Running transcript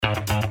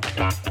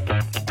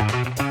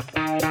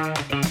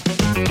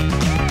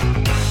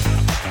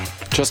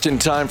Just in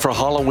time for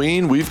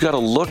Halloween, we've got a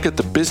look at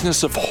the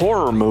business of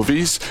horror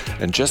movies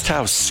and just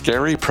how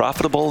scary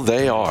profitable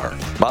they are.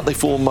 Motley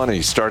Fool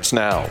Money starts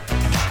now.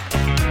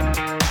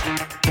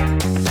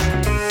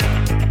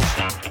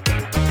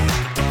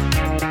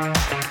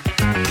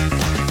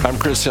 I'm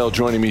Chris Hill.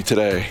 Joining me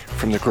today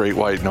from the Great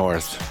White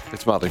North,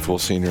 it's Motley Fool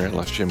Senior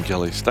Analyst Jim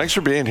Gillies. Thanks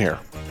for being here.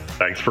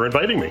 Thanks for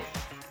inviting me.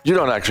 You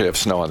don't actually have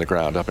snow on the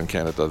ground up in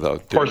Canada, though,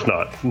 do you? Of course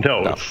not.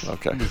 No. It's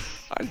okay.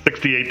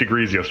 68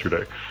 degrees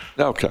yesterday.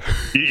 Okay.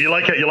 You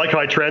like how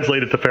I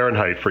translated to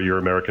Fahrenheit for your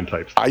American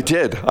types? I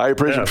did. I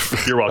appreciate it.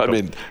 Yeah, you're welcome. I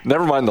mean,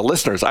 never mind the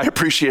listeners. I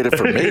appreciate it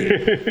for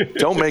me.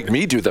 Don't make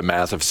me do the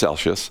math of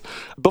Celsius.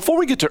 Before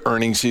we get to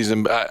earnings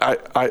season,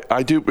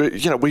 I do.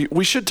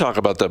 We should talk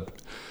about the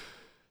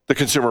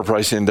consumer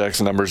price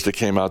index numbers that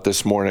came out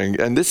this morning,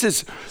 and this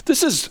is.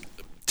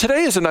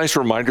 Today is a nice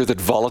reminder that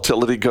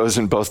volatility goes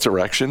in both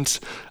directions.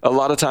 A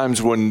lot of times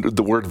when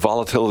the word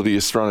volatility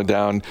is thrown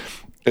around,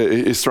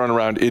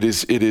 it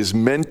is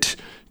meant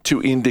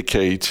to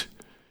indicate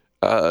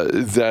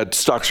that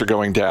stocks are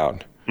going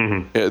down.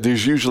 Mm-hmm.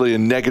 There's usually a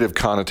negative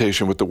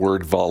connotation with the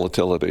word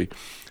volatility.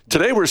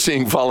 Today we're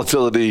seeing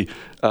volatility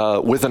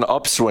with an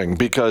upswing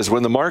because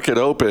when the market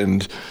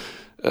opened,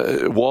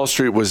 Wall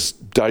Street was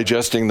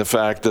digesting the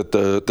fact that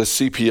the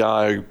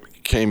CPI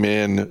came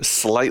in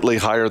slightly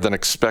higher than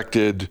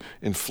expected.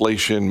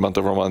 Inflation month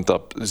over month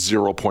up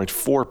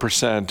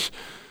 0.4%,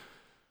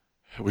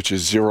 which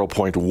is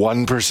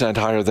 0.1%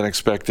 higher than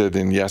expected.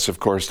 And yes, of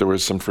course, there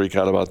was some freak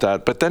out about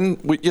that. But then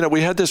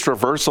we had this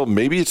reversal.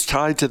 Maybe it's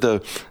tied to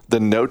the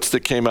notes that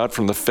came out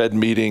from the Fed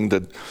meeting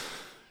that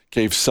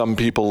gave some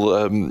people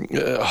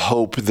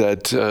hope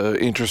that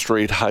interest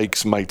rate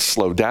hikes might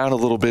slow down a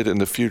little bit in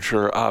the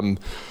future.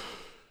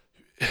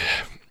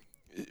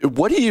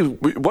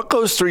 What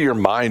goes through your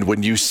mind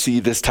when you see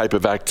this type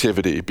of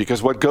activity?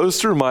 Because what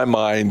goes through my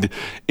mind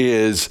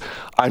is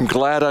I'm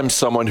glad I'm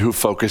someone who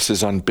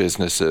focuses on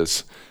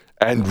businesses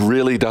and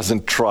really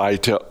doesn't try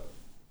to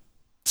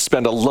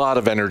spend a lot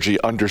of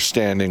energy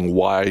understanding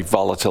why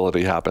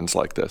volatility happens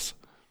like this.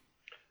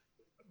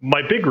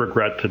 My big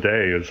regret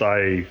today is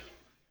I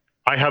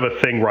have a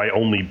thing where I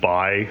only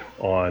buy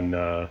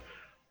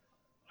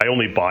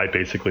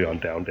basically on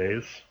down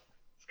days.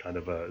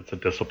 It's a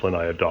discipline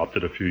I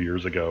adopted a few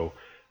years ago.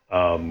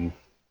 I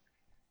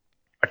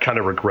kind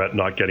of regret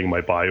not getting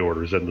my buy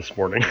orders in this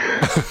morning.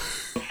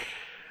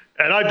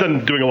 And I've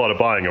been doing a lot of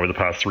buying over the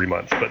past 3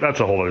 months, but that's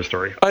a whole other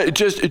story.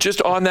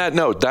 Just on that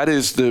note, that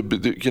is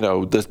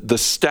the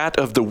stat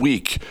of the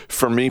week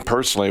for me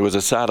personally was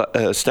a stat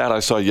I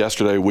saw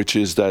yesterday, which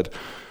is that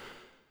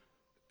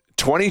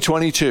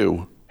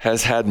 2022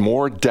 has had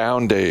more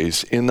down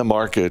days in the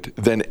market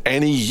than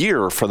any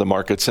year for the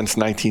market since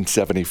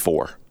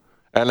 1974.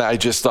 And I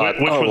just thought,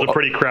 which was a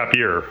pretty crap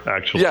year,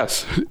 actually.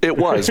 Yes, it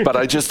was. But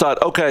I just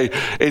thought, okay,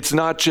 it's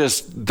not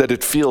just that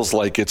it feels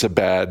like it's a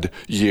bad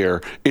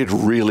year. It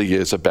really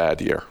is a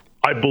bad year.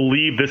 I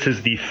believe this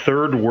is the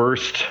third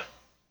worst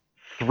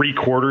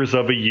 3/4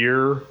 of a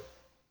year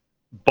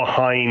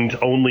behind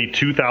only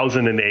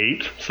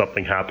 2008.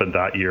 Something happened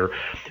that year.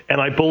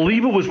 And I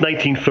believe it was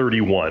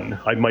 1931.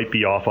 I might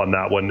be off on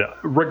that one.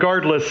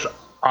 Regardless,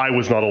 I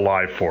was not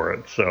alive for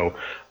it. So,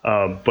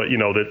 but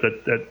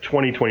that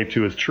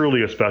 2022 is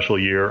truly a special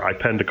year. I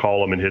penned a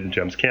column in Hidden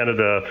Gems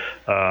Canada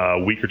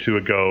a week or two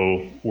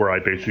ago where I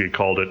basically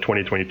called it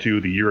 2022,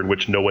 the year in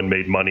which no one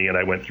made money. And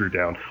I went through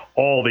down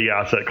all the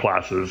asset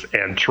classes.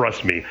 And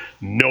trust me,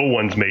 no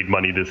one's made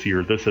money this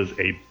year. This is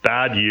a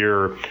bad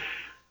year,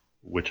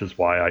 which is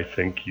why I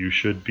think you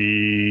should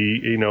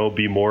be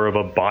more of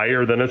a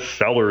buyer than a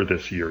seller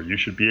this year. You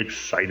should be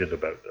excited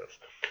about this.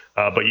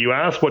 But you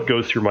asked what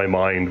goes through my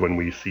mind when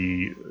we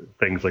see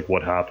things like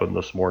what happened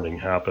this morning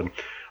happen.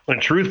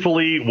 And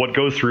truthfully, what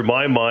goes through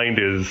my mind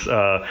is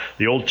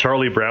the old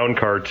Charlie Brown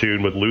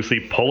cartoon with Lucy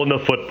pulling the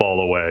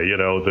football away.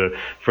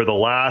 For the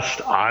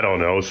last,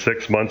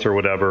 6 months or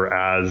whatever,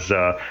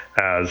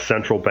 as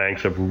central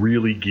banks have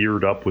really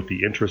geared up with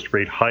the interest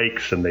rate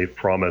hikes, and they've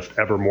promised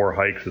ever more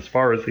hikes as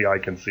far as the eye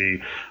can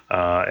see,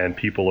 and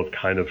people have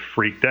kind of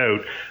freaked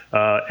out.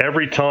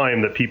 Every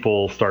time that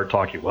people start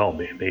talking, well,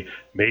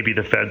 maybe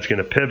the Fed's going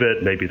to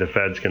pivot, maybe the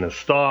Fed's going to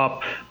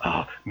stop,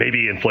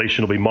 maybe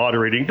inflation will be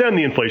moderating, then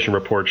the inflation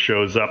report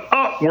shows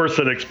up, worse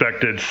than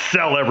expected,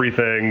 sell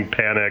everything,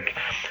 panic.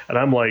 And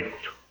I'm like,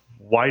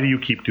 why do you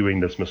keep doing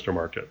this, Mr.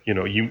 Market? You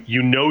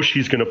know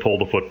she's going to pull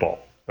the football,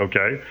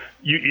 okay?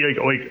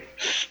 You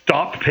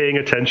stop paying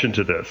attention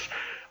to this.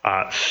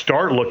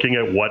 Start looking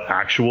at what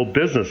actual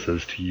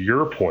businesses, to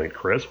your point,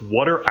 Chris,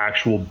 what are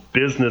actual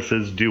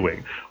businesses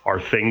doing?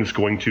 Are things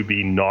going to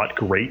be not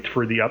great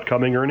for the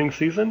upcoming earnings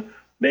season?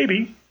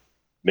 Maybe.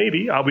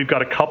 Maybe. We've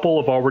got a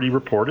couple have already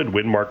reported.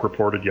 Windmark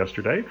reported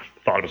yesterday.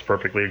 Thought it was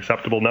perfectly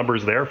acceptable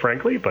numbers there,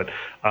 frankly. But,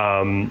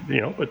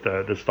 but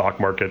the stock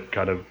market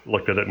kind of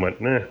looked at it and went,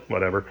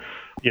 whatever.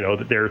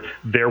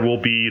 There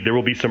will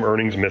be some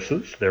earnings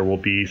misses. There will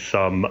be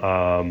some,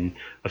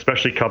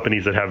 especially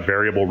companies that have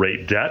variable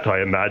rate debt.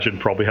 I imagine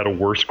probably had a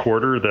worse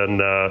quarter than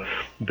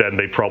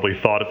they probably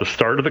thought at the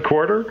start of the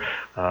quarter.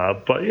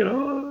 But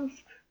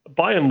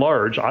by and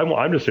large,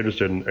 I'm just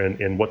interested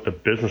in what the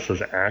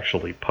businesses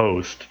actually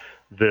post.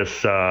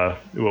 This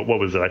what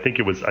was it? I think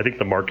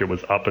the market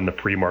was up in the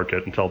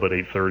pre-market until about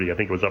 8:30. I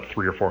think it was up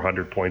 300 or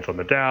 400 points on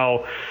the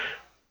Dow.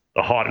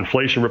 The hot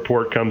inflation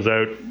report comes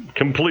out,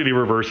 completely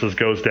reverses,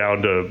 goes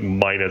down to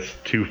minus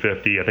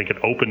 250. I think it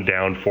opened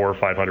down 400 or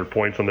 500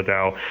 points on the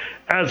Dow.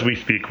 As we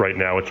speak right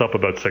now, it's up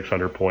about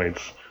 600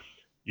 points.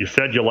 You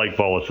said you like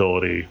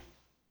volatility.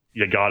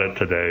 You got it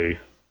today.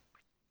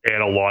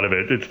 And a lot of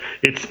it,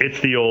 it's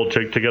the old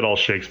to get all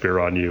Shakespeare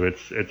on you.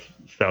 It's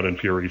sound and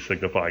fury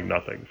signifying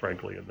nothing,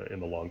 frankly,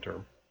 in the long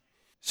term.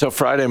 So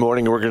Friday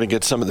morning, we're going to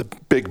get some of the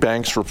big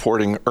banks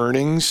reporting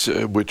earnings,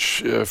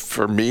 which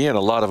for me and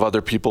a lot of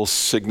other people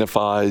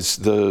signifies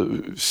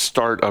the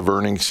start of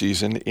earnings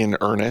season in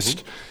earnest.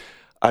 Mm-hmm.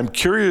 I'm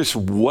curious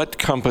what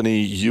company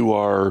you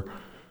are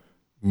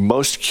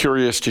most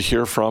curious to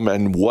hear from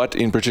and what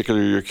in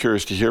particular you're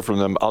curious to hear from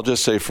them. I'll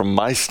just say from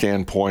my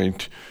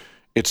standpoint,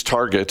 it's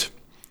Target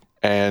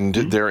and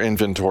their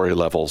inventory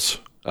levels.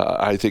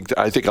 I think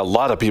a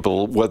lot of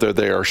people, whether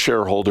they are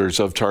shareholders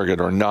of Target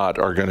or not,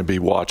 are going to be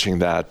watching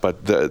that.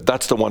 But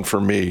that's the one for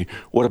me.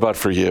 What about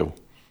for you?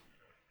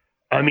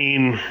 I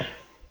mean,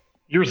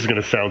 yours is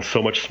going to sound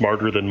so much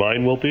smarter than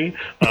mine will be.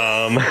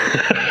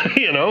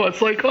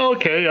 It's like,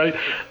 okay,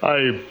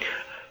 I'm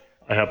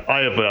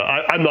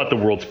not the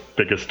world's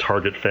biggest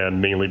Target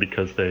fan, mainly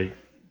because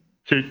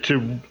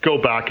to go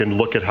back and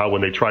look at how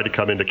when they tried to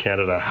come into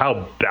Canada,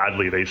 how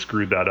badly they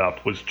screwed that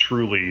up was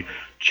truly.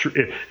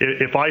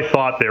 If I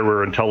thought there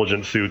were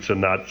intelligent suits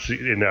in that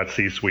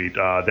C-suite,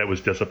 that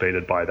was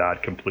dissipated by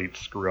that complete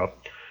screw up.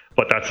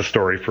 But that's a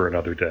story for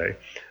another day.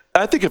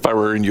 I think if I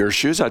were in your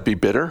shoes, I'd be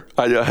bitter.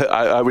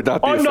 I would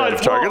not be a fan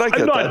of Target.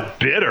 I'm not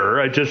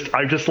bitter. I'm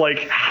just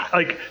like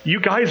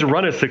you guys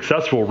run a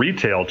successful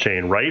retail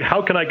chain, right?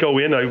 How can I go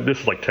in?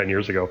 This is like 10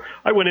 years ago.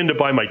 I went in to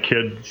buy my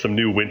kid some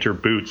new winter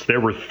boots. There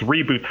were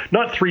 3 boots,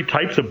 not 3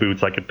 types of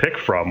boots I could pick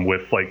from.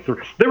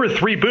 There were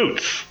 3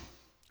 boots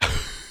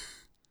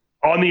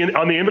on the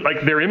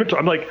their inventory.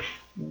 I'm like,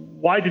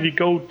 why did you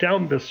go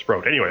down this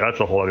road? Anyway, that's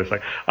a whole other thing.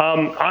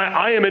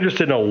 I am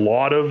interested in a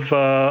lot of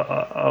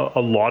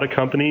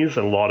companies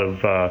and a lot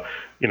of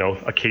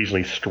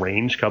occasionally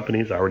strange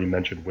companies. I already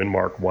mentioned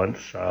Windmark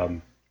once.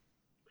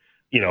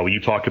 You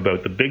talk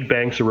about the big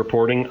banks are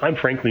reporting. I'm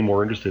frankly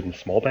more interested in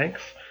small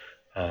banks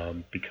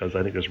because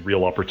I think there's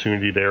real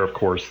opportunity there. Of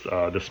course,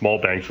 the small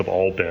banks have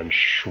all been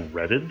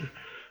shredded.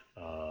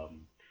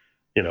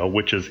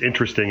 Which is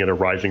interesting in a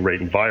rising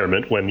rate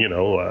environment when,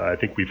 I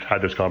think we've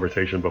had this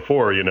conversation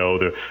before,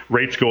 the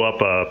rates go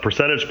up a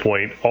percentage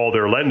point, all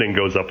their lending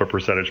goes up a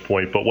percentage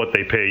point, but what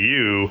they pay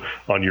you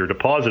on your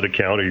deposit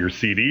account or your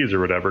CDs or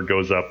whatever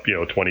goes up,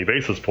 20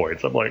 basis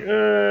points. I'm like,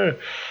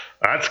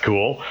 that's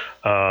cool.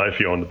 If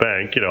you own the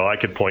bank, I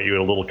could point you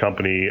at a little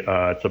company.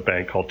 It's a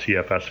bank called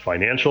TFS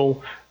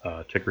Financial,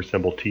 ticker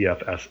symbol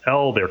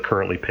TFSL. They're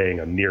currently paying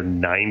a near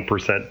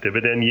 9%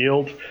 dividend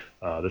yield.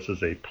 This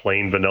is a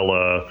plain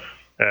vanilla,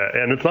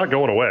 and it's not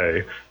going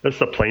away. This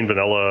is a plain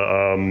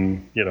vanilla,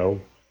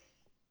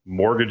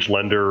 mortgage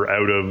lender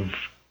out of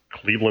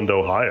Cleveland,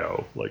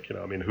 Ohio.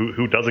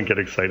 Who doesn't get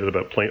excited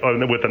about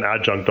with an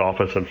adjunct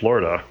office in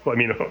Florida?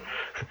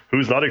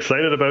 Who's not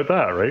excited about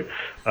that, right?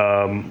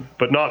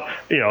 But not,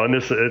 and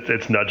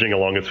it's nudging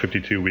along its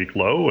 52-week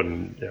low,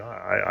 and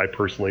I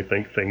personally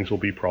think things will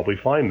be probably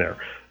fine there.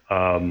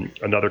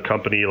 Another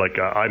company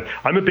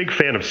I'm a big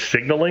fan of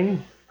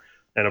signaling.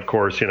 And of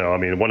course,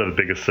 one of the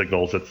biggest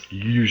signals that's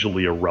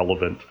usually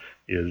irrelevant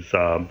is,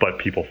 but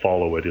people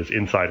follow it, is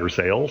insider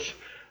sales.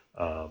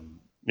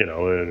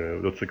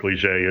 That's the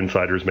cliche.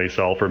 Insiders may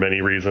sell for many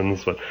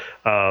reasons, but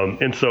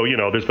and so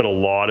there's been a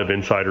lot of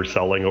insider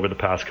selling over the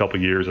past couple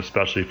of years,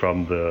 especially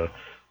from the,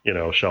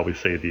 shall we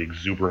say, the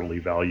exuberantly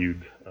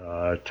valued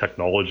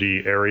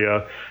technology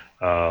area.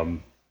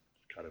 Kind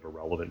of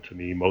irrelevant to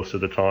me most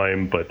of the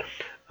time, but.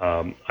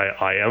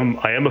 I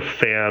am a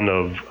fan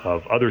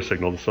of other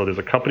signals. So there's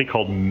a company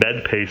called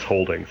Medpace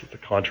Holdings. It's a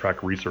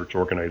contract research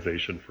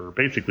organization for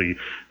basically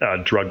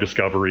drug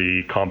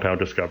discovery, compound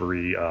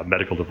discovery,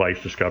 medical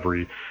device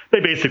discovery.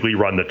 They basically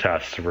run the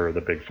tests for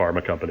the big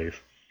pharma companies.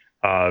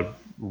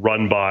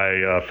 Run by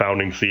a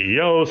founding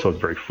CEO, so it's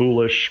very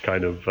foolish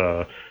kind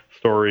of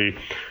story.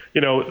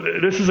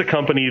 This is a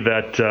company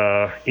that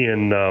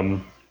in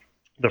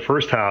the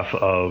first half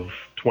of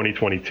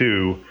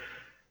 2022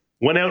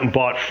 went out and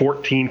bought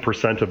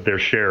 14% of their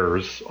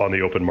shares on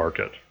the open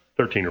market,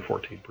 13 or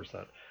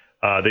 14%.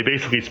 They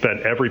basically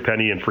spent every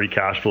penny in free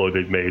cash flow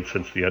they've made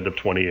since the end of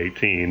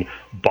 2018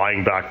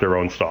 buying back their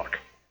own stock.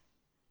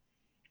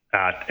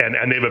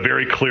 and they have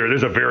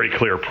there's a very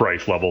clear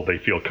price level they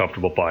feel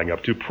comfortable buying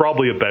up to,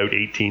 probably about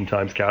 18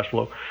 times cash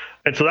flow.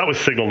 And so that was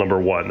signal number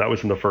one. That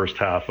was in the first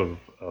half of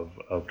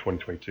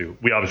 2022.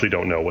 We obviously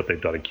don't know what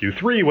they've done in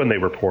Q3 when they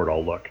report.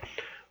 I'll look.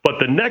 But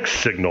the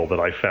next signal that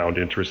I found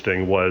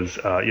interesting was,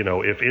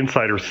 if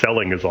insider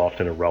selling is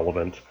often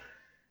irrelevant,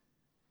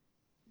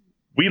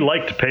 we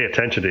like to pay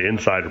attention to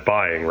insider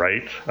buying,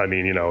 right? I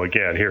mean,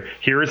 again,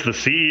 here is the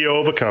CEO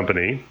of a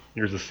company.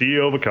 Here's the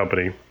CEO of a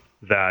company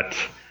that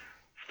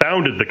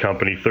founded the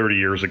company 30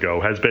 years ago,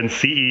 has been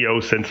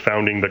CEO since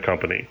founding the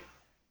company,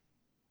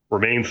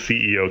 remains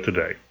CEO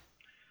today,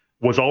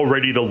 was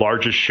already the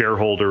largest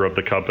shareholder of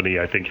the company,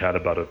 I think had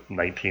about a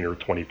 19 or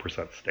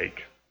 20%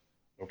 stake.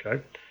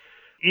 Okay.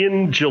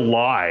 In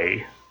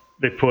July,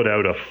 they put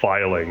out a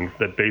filing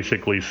that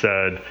basically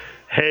said,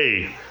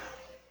 hey,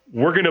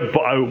 we're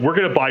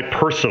gonna buy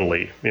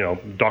personally,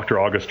 Dr.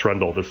 August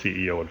Trundle, the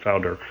CEO and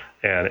founder,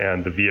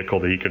 and the vehicle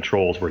that he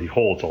controls where he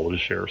holds all of his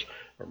shares,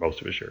 or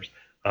most of his shares.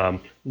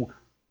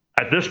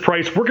 At this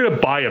price, we're going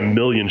to buy 1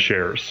 million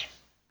shares.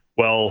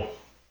 Well,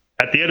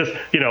 at the end of,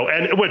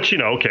 and which,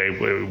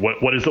 okay,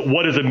 what does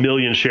 1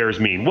 million shares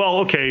mean? Well,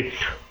 okay,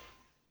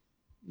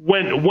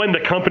 when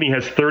the company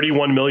has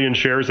 31 million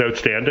shares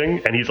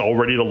outstanding and he's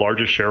already the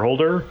largest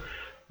shareholder,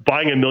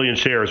 buying 1 million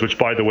shares, which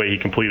by the way he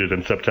completed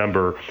in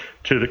September,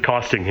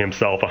 costing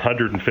himself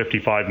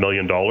 $155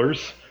 million,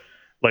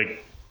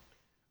 like,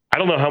 I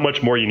don't know how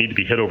much more you need to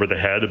be hit over the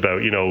head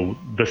about,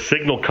 the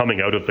signal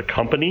coming out of the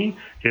company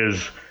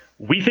is,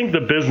 we think the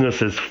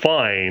business is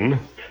fine.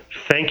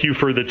 Thank you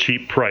for the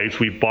cheap price.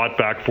 We bought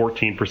back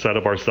 14%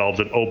 of ourselves.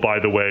 And oh, by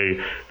the way,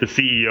 the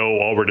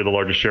CEO, already the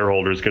largest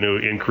shareholder, is going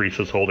to increase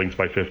his holdings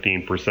by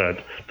 15%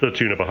 to the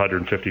tune of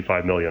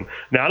 $155 million.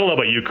 Now, I don't know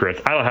about you, Chris.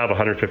 I don't have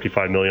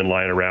 $155 million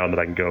lying around that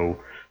I can go,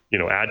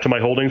 add to my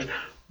holdings.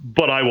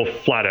 But I will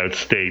flat out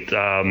state,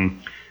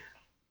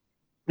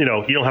 you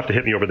don't have to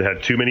hit me over the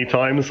head too many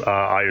times.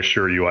 I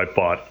assure you, I've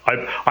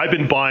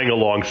been buying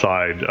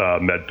alongside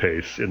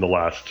Medpace in the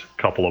last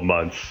couple of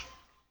months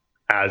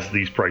as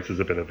these prices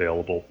have been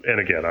available.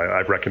 And again,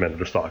 I've recommended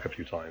the stock a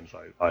few times.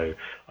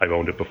 I've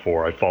owned it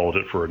before. I followed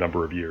it for a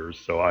number of years,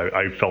 so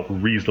I felt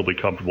reasonably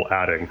comfortable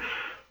adding.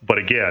 But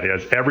again,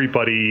 as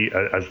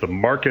the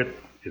market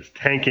is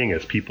tanking,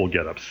 as people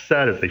get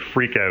upset, as they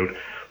freak out,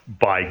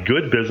 buy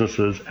good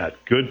businesses at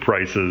good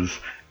prices.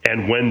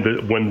 And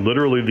when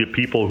literally the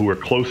people who are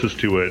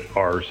closest to it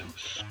are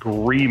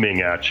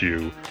screaming at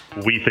you,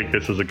 we think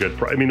this is a good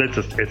price. I mean, it's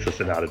just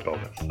an added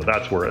bonus.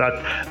 So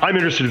I'm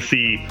interested to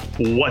see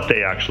what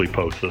they actually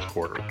post this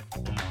quarter.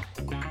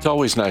 It's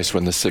always nice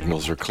when the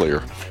signals are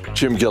clear.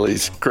 Jim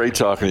Gillies, great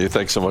talking to you.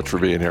 Thanks so much for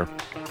being here.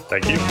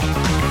 Thank you.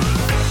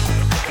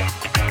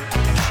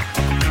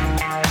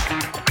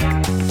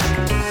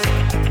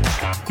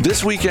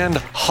 This weekend,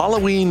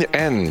 Halloween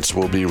Ends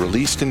will be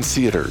released in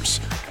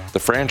theaters. The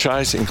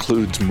franchise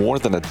includes more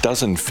than a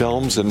dozen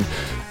films, and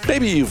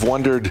maybe you've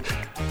wondered,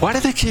 why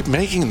do they keep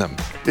making them?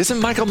 Isn't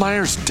Michael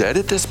Myers dead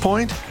at this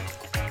point?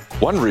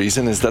 One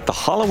reason is that the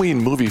Halloween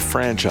movie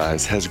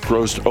franchise has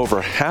grossed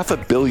over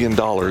 $500 million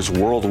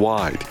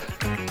worldwide.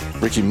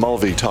 Ricky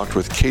Mulvey talked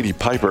with Catie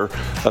Peiper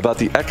about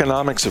the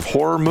economics of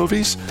horror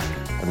movies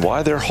and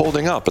why they're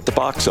holding up at the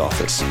box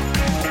office.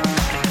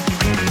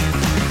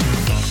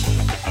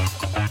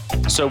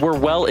 So we're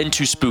well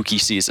into spooky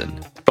season,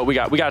 but we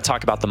got to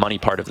talk about the money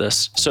part of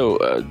this.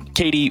 So,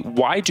 Catie,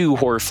 why do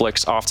horror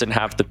flicks often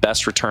have the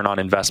best return on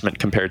investment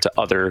compared to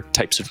other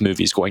types of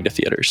movies going to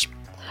theaters?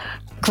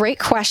 Great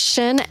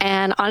question.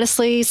 And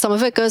honestly, some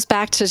of it goes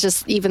back to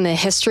just even the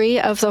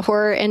history of the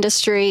horror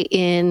industry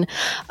in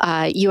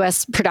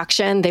U.S.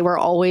 production. They were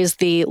always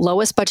the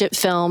lowest budget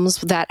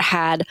films that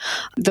had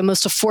the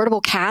most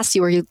affordable cast.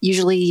 You were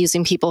usually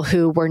using people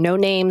who were no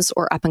names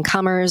or up and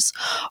comers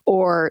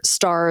or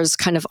stars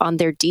kind of on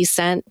their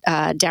descent,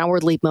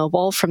 downwardly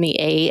mobile from the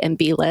A and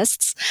B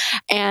lists.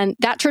 And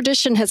that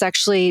tradition has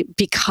actually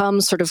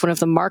become sort of one of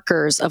the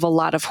markers of a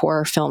lot of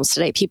horror films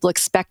today. People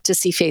expect to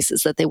see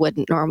faces that they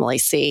wouldn't normally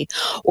see,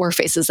 or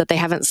faces that they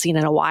haven't seen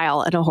in a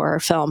while in a horror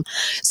film.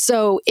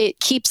 So it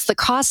keeps the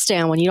cost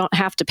down when you don't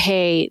have to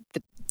pay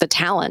the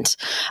talent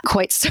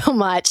quite so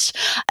much.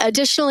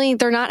 Additionally,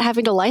 they're not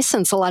having to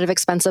license a lot of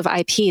expensive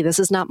IP. This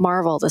is not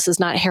Marvel. This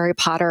is not Harry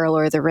Potter or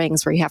Lord of the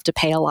Rings, where you have to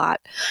pay a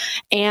lot.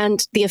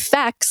 And the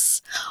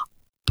effects,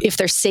 if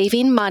they're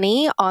saving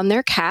money on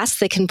their cast,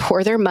 they can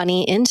pour their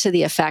money into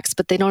the effects,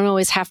 but they don't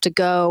always have to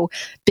go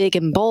big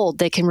and bold.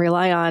 They can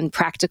rely on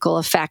practical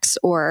effects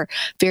or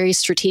very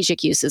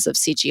strategic uses of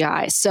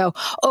CGI. So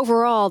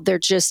overall, they're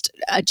just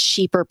a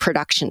cheaper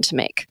production to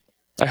make.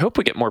 I hope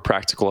we get more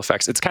practical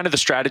effects. It's kind of the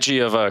strategy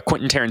of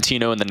Quentin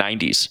Tarantino in the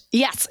 90s.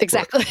 Yes,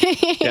 exactly.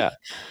 Yeah.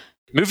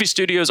 Movie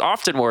studios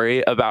often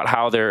worry about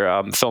how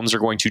their films are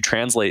going to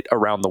translate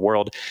around the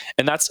world.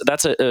 And that's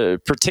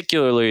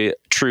particularly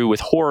true with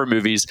horror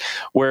movies,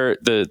 where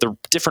the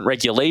different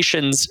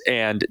regulations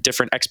and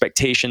different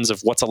expectations of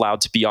what's allowed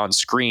to be on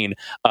screen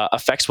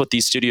affects what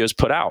these studios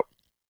put out.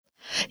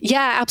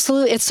 Yeah,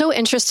 absolutely. It's so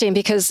interesting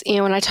because,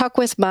 when I talk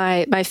with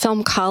my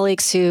film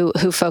colleagues who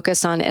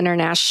focus on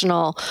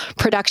international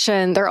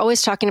production, they're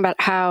always talking about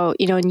how,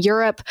 in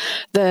Europe,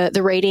 the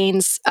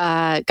ratings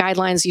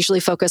guidelines usually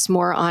focus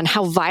more on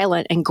how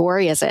violent and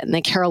gory is it, and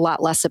they care a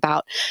lot less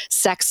about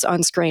sex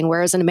on screen.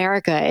 Whereas in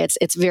America,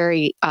 it's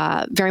very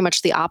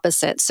much the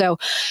opposite. So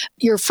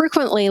you're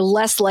frequently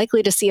less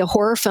likely to see a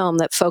horror film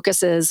that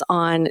focuses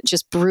on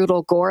just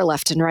brutal gore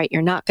left and right.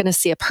 You're not going to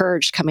see a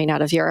Purge coming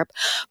out of Europe,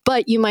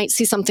 but you might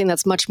see something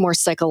that's much more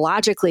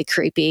psychologically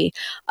creepy,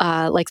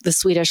 like the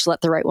Swedish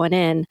Let the Right One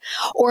In.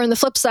 Or on the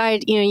flip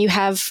side, you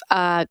have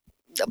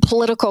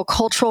political,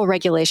 cultural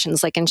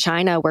regulations, like in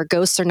China, where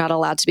ghosts are not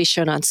allowed to be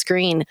shown on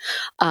screen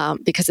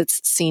because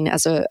it's seen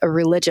as a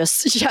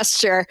religious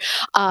gesture.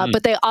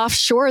 But they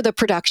offshore the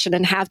production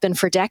and have been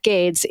for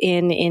decades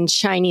in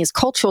Chinese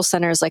cultural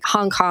centers like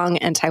Hong Kong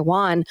and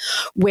Taiwan,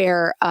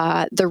 where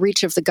the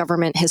reach of the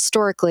government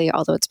historically,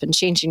 although it's been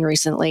changing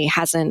recently,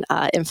 hasn't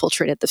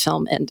infiltrated the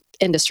film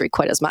industry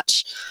quite as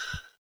much.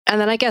 And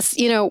then I guess,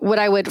 what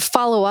I would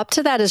follow up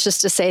to that is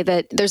just to say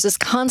that there's this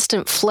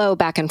constant flow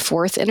back and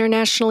forth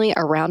internationally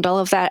around all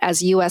of that.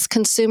 As U.S.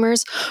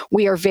 consumers,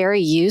 we are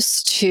very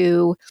used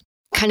to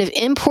kind of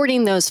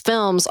importing those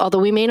films, although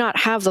we may not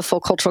have the full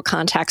cultural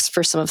context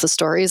for some of the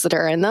stories that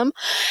are in them.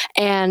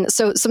 And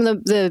so some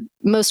of the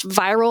most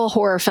viral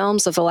horror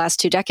films of the last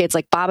 2 decades,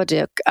 like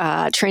Babadook,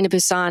 Train to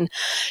Busan,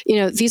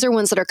 these are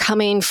ones that are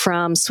coming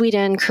from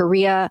Sweden,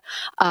 Korea,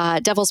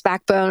 Devil's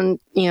Backbone,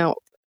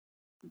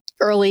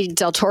 early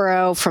Del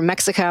Toro from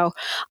Mexico.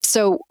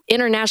 So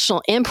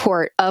international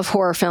import of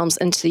horror films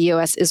into the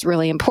US is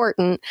really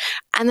important.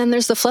 And then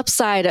there's the flip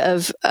side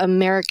of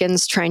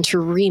Americans trying to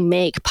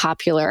remake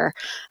popular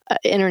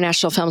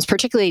international films,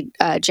 particularly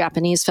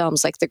Japanese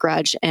films like The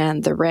Grudge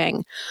and The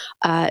Ring.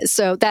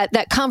 So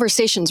that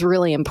conversation is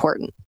really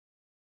important.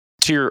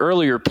 To your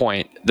earlier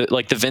point,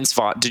 like the Vince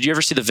Vaughn, did you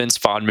ever see the Vince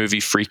Vaughn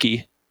movie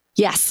Freaky?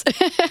 Yes.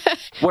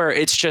 Where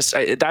it's just,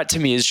 that to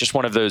me is just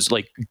one of those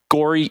like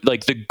gory,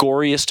 like the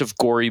goriest of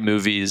gory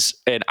movies.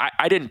 And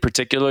I didn't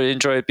particularly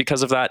enjoy it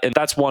because of that. And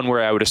that's one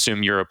where I would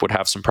assume Europe would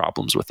have some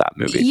problems with that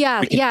movie.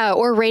 Yeah.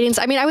 Or ratings.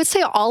 I mean, I would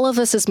say all of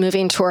this is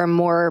moving toward a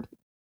more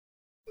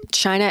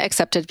China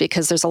accepted,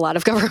 because there's a lot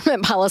of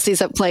government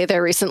policies at play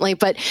there recently.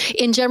 But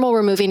in general,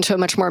 we're moving to a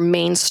much more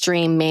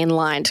mainstream,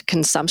 mainlined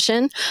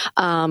consumption,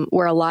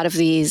 where a lot of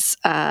these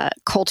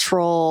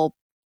cultural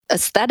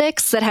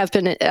aesthetics that have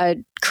been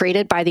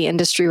created by the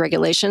industry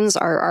regulations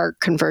are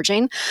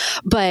converging.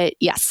 But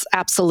yes,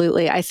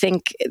 absolutely. I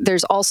think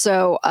there's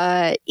also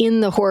in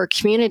the horror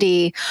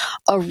community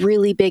a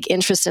really big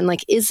interest in,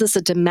 like, is this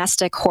a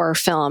domestic horror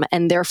film?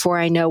 And therefore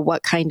I know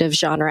what kind of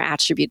genre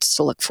attributes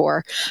to look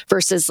for,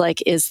 versus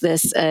like, is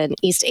this an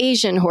East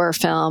Asian horror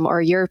film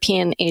or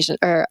European Asian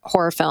or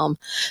horror film?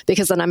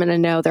 Because then I'm going to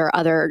know there are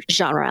other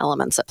genre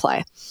elements at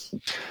play.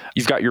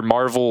 You've got your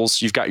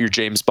Marvels, you've got your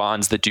James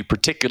Bonds that do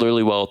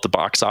particularly well at the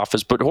box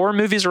office, but horror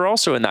movies are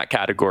also in that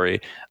category.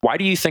 Why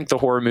do you think the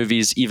horror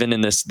movies, even in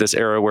this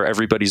era where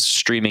everybody's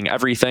streaming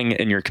everything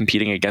and you're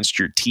competing against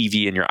your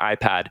TV and your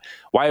iPad,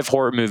 why have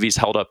horror movies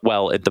held up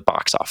well at the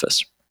box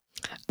office?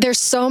 There's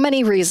so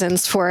many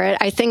reasons for it.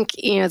 I think,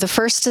 the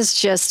first is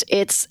just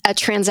it's a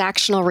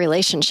transactional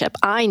relationship.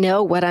 I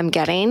know what I'm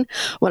getting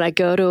when I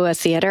go to a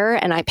theater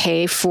and I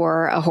pay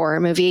for a horror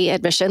movie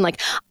admission.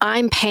 Like,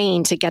 I'm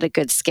paying to get a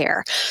good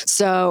scare.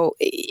 So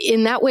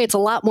in that way, it's a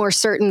lot more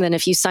certain than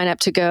if you sign up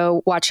to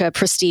go watch a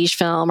prestige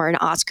film or an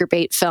Oscar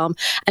bait film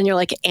and you're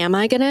like, am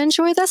I going to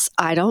enjoy this?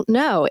 I don't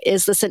know.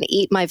 Is this an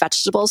eat my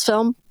vegetables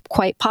film?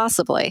 Quite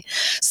possibly.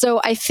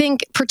 So I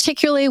think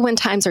particularly when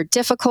times are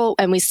difficult,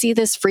 and we see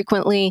this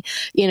frequently,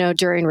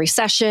 during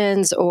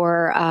recessions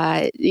or,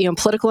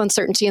 political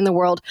uncertainty in the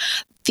world,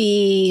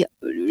 the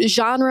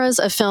genres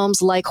of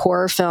films like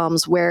horror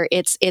films, where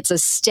it's a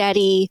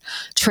steady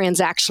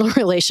transactional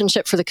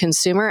relationship for the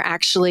consumer,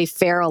 actually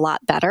fare a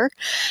lot better.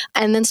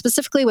 And then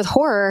specifically with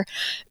horror,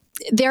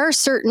 there are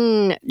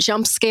certain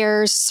jump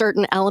scares,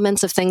 certain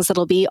elements of things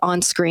that'll be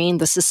on screen,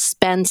 the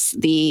suspense,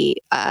 the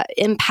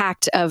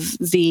impact of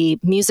the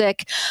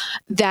music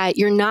that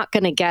you're not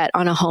going to get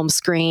on a home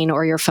screen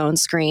or your phone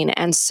screen.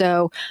 And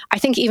so I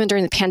think even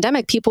during the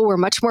pandemic, people were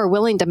much more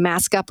willing to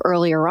mask up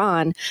earlier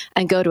on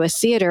and go to a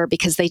theater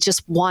because they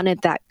just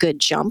wanted that good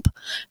jump,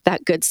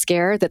 that good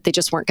scare that they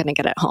just weren't going to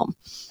get at home.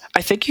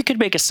 I think you could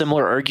make a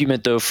similar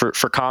argument though for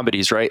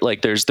comedies, right?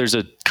 Like there's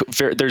a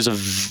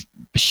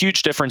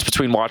huge difference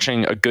between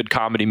watching a good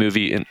comedy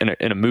movie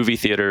in a movie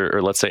theater,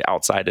 or let's say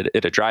outside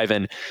at a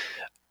drive-in,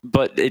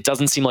 but it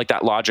doesn't seem like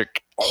that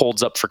logic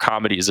holds up for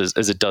comedies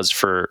as it does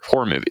for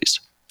horror movies.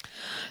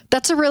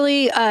 That's a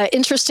really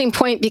interesting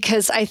point,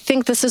 because I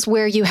think this is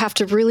where you have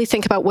to really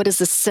think about what is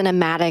the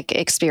cinematic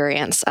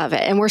experience of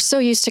it. And we're so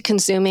used to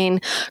consuming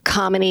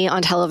comedy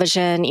on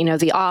television,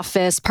 The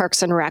Office,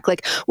 Parks and Rec.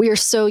 Like, we are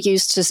so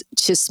used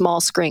to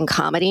small screen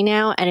comedy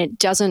now, and it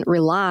doesn't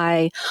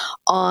rely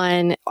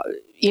on,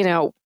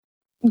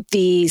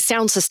 the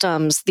sound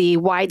systems, the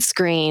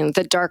widescreen,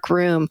 the dark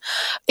room.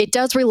 It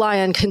does rely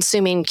on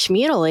consuming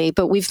communally,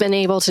 but we've been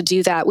able to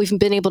do that. We've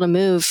been able to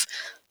move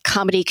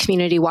comedy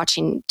community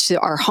watching to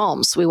our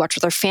homes. We watch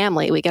with our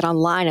family, we get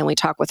online and we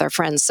talk with our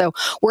friends. So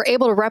we're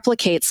able to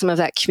replicate some of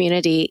that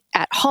community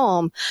at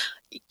home.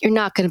 You're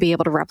not going to be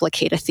able to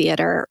replicate a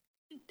theater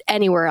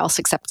anywhere else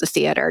except the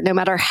theater, no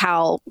matter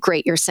how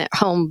great your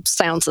home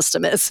sound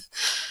system is.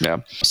 Yeah.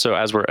 So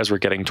as we're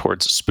getting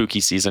towards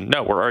spooky season,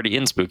 no, we're already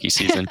in spooky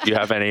season. Do you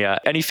have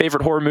any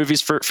favorite horror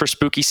movies for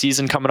spooky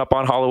season coming up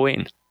on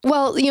Halloween?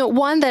 Well,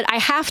 one that I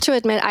have to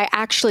admit I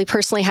actually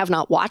personally have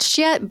not watched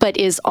yet, but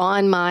is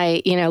on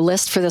my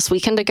list for this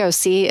weekend to go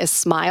see is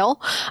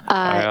Smile.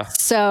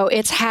 So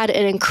it's had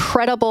an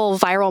incredible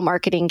viral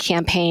marketing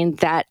campaign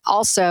that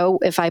also,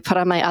 if I put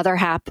on my other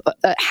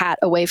hat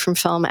away from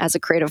film as a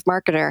creative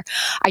marketer,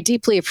 I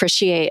deeply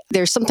appreciate.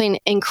 There's something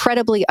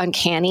incredibly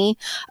uncanny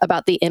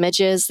about the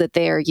images that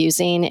they are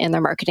using in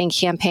their marketing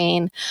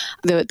campaign,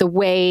 the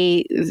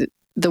way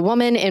the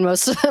woman in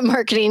most of the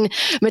marketing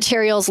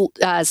materials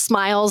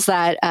smiles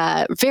that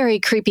very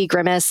creepy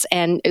grimace,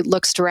 and it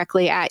looks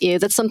directly at you.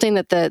 That's something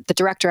that the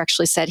director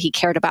actually said he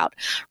cared about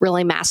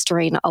really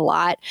mastering a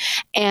lot.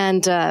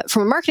 And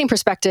from a marketing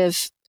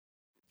perspective,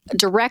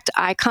 direct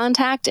eye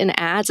contact in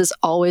ads is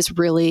always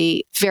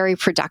really very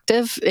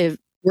productive. It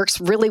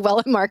works really well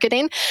in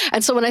marketing.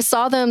 And so when I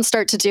saw them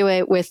start to do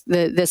it with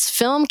this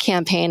film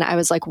campaign, I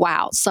was like,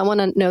 wow,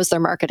 someone knows their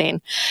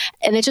marketing.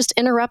 And it just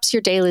interrupts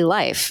your daily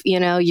life.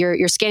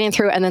 You're scanning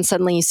through and then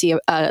suddenly you see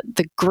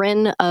the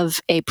grin of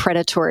a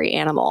predatory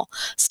animal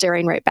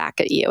staring right back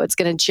at you. It's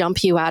going to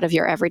jump you out of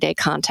your everyday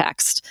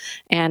context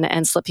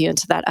and slip you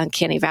into that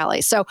uncanny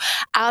valley. So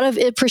out of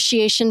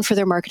appreciation for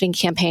their marketing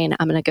campaign,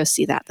 I'm going to go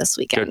see that this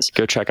weekend.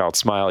 Go check out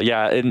Smile.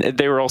 Yeah. And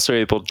they were also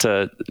able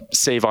to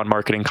save on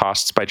marketing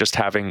costs by just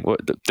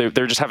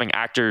they're just having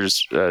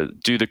actors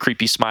do the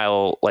creepy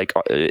smile like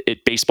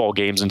at baseball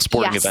games and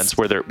sporting events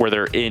where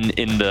they're in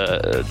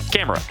the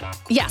camera.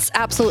 Yes,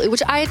 absolutely.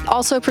 Which I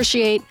also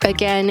appreciate.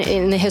 Again,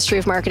 in the history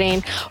of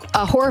marketing,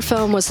 a horror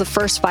film was the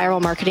first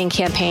viral marketing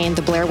campaign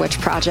the Blair Witch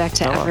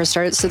Project ever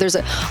started. So there's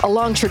a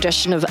long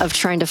tradition of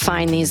trying to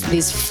find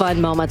these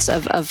fun moments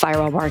of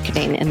viral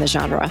marketing in the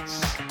genre.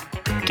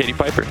 Catie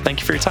Peiper, thank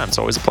you for your time. It's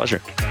always a pleasure.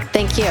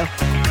 Thank you.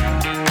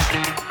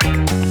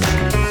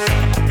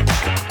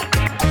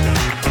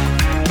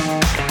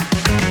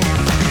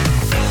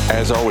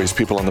 As always,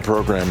 people on the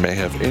program may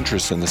have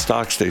interest in the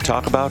stocks they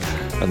talk about,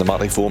 and the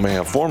Motley Fool may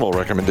have formal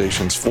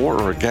recommendations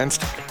for or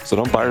against, so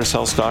don't buy or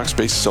sell stocks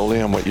based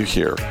solely on what you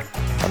hear.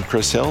 I'm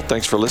Chris Hill.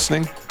 Thanks for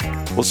listening.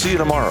 We'll see you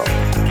tomorrow.